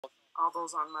All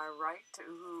those on my right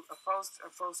who opposed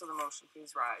to the motion,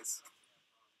 please rise.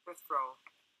 Fifth row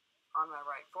on my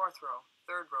right. Fourth row.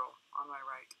 Third row on my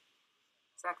right.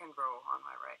 Second row on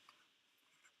my right.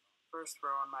 First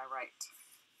row on my right.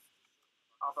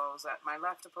 All those at my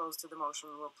left opposed to the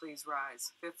motion will please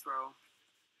rise. Fifth row.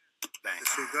 Bank.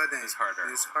 Mr. Godin. Ms. Harder.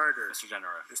 Ms. Harder. Mr.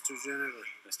 Genera. Mr. Geneva.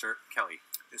 Mr. Kelly.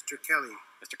 Mr. Kelly.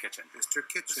 Mr. Kitchen. Mr.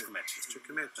 Kitchen. Mr. Commit. Mr.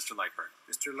 Commit. Mr. Leipert.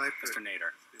 Mr. Leipert. Mr.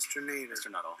 Nader. Mr. Nader. Mr.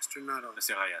 Nuttall. Mr. Nuttall.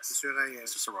 Mr. Reyes. Mr. Reyes.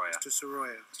 Mr. Soroya. Mr.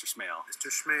 Soroya. Mr. Smale. Mr.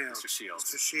 Schmale. Mr. Shields.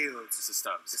 Mr. Shields. Mrs.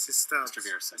 Stubbs. Mrs. Stubbs. Mr.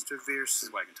 Vierson. Mr. Vierson.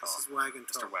 Mrs. Wagenthal. Mrs.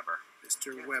 Wagenthal. Mr. Weber. Mr.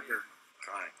 Weber.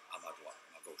 À ma droite,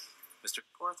 à ma gauche. Mr.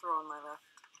 Fourth row on my left.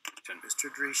 Kitchen. Mr.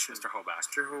 Dreeshen. Mr. Hobach.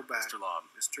 Mr. Hobach. Mr. Lobb.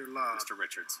 Mr. Lobb. Mr.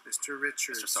 Richards. Mr.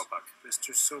 Richards. Mr. Sopuck.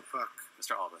 Mr. Sopuck.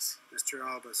 Mr. Albus. Mr.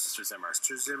 Albus. Mr. Zimmer.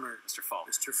 Mr. Zimmer. Mr. Falk.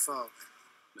 Mr. Falk.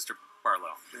 Mr.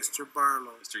 Barlow. Mr.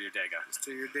 Barlow. Mr. Yurdega.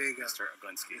 Mr. Yurdega. Mr.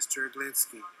 Aglinsky. Mr.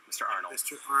 Aglinsky. Mr. Arnold.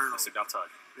 Mr. Arnold. Mr. Daltug.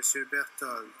 Mr.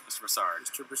 Berthold. Mr. Broussard.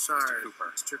 Mr. Broussard. Mr. Cooper.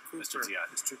 Mr. Cooper. Mr. Diat.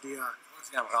 Mr. Diat.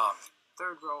 Deuxième rang.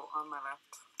 Third row on my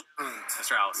left.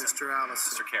 Mr. Allison. Mr.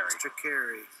 Allison. Mr. Carey. Mr.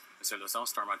 Carey. Mr. Lozon,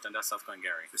 Stormont, Dundas, South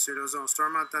Glengarry. Mr. Lozon,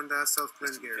 Stormont, Dundas, South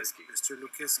Mr. Glengarry. Lukiski. Mr.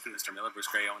 Lukiski. Mr. Miller, Bruce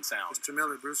Gray, Owen Sound. Mr.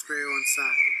 Miller, Bruce Gray, Owen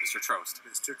Sound. Mr. Trost.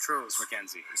 Mr. Trost. Mr.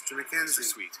 McKenzie. Mr. McKenzie.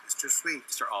 Mr. Sweet. Mr. Sweet.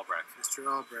 Mr. Albrecht. Mr.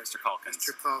 Albrecht. Mr. Calkins.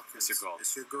 Mr. Calkins. Mr. Gould.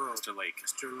 Mr. Gould. Mr. Lake.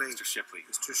 Mr. Lake. Mr. Shipley.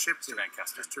 Mr. Shipley. Mr. Van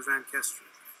Kester. Mr. Van Kester.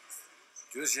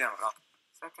 Deuxième rang.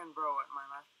 Second row at my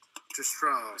left. Mr.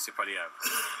 Straw. Mr. Poliev.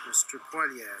 Mr.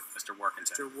 Poiliev. Mr.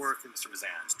 Workington. Mr. Workington. Mr.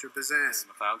 Bazan. Mr. Bazan. Mrs.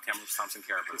 McLeod, Kamloops, Thompson,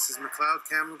 Caribou. Mrs. McLeod,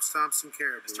 Kamloops, Thompson,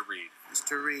 Caribou. Mr. Reed.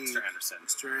 Mr. Reed. Mr. Anderson.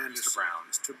 Mr. Anderson. Mr. Brown.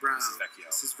 Mr. Brown. Mrs. Vecchio.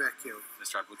 Mrs. Vecchio.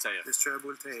 Mr. Abulteyev. Mr.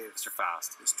 Abulteyev. Mr.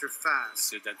 Fast. Mr.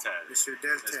 Fast. Mr. Delted. Mr. Ms.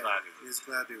 Delta. Gladue. Ms.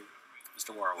 Gladue.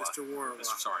 Mr. Warwa. Mr. Warwa.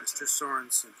 Mr. Sorensen. Mr.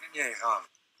 Sorensen. Premier rang.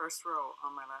 First row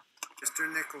on my left. Mr.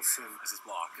 Nicholson. Mrs.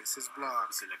 Block. Mrs. Block.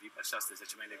 Mr. Levy, Bellechasse, Les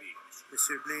Echemins Levy.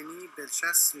 Mr. Blaney,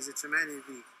 Bellechasse, Les Echemins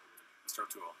Lévis. Mr.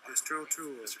 O'Toole. Mr.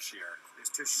 O'Toole. Mr. Shear.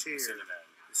 Mr. Mr. Shear. Lebel.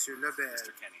 Mr. Lebel.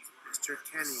 Mr. Kenny. Mr.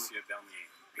 Kenny. Monsieur Bernier.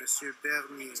 Monsieur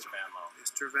Bernier. Mr. Van Lowe.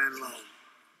 Mr. Van Loan.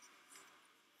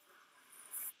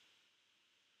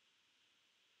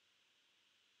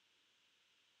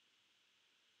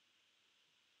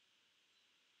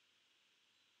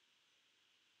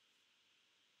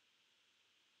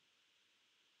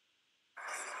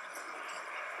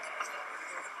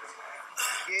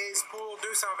 Yeas pour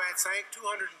 225,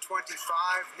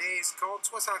 225, nays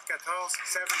contre 74,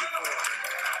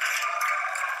 74.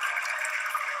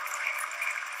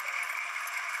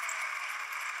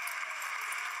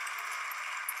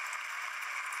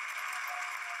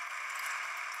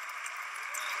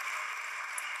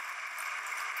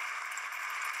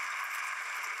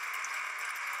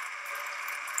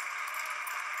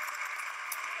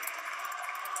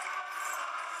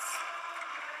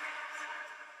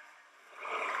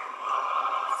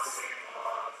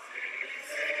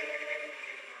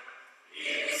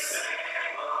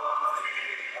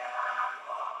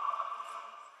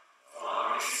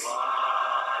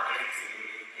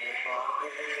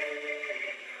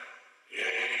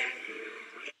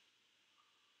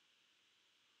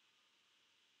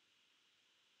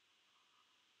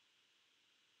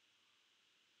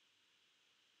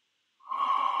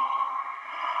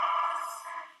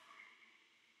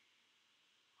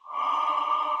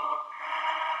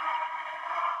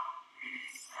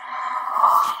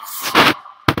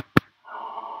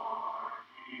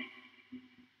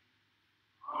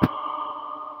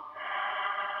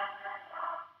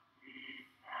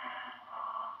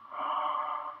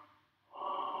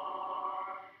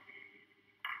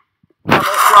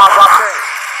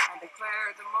 I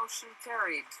declare the motion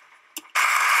carried.